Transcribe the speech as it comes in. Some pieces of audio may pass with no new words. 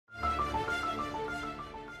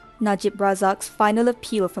Najib Razak's final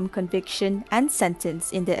appeal from conviction and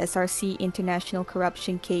sentence in the SRC international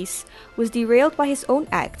corruption case was derailed by his own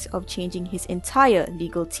act of changing his entire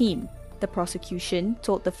legal team, the prosecution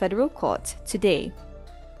told the federal court today.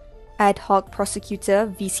 Ad hoc prosecutor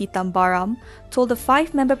V Sithambaram told the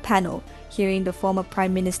 5-member panel hearing the former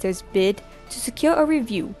Prime Minister's bid to secure a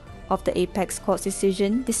review of the Apex Court's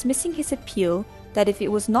decision dismissing his appeal that if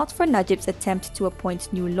it was not for Najib's attempt to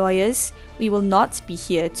appoint new lawyers, we will not be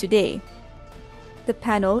here today. The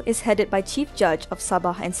panel is headed by Chief Judge of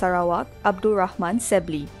Sabah and Sarawak, Abdul Rahman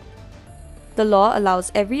Sebli. The law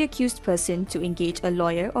allows every accused person to engage a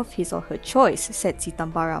lawyer of his or her choice, said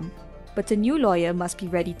Sithambaram. But a new lawyer must be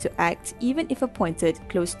ready to act even if appointed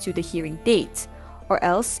close to the hearing date, or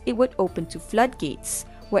else it would open to floodgates,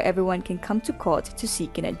 where everyone can come to court to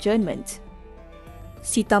seek an adjournment.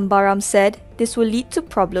 Sithambaram said this will lead to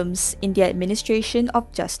problems in the administration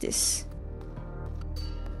of justice.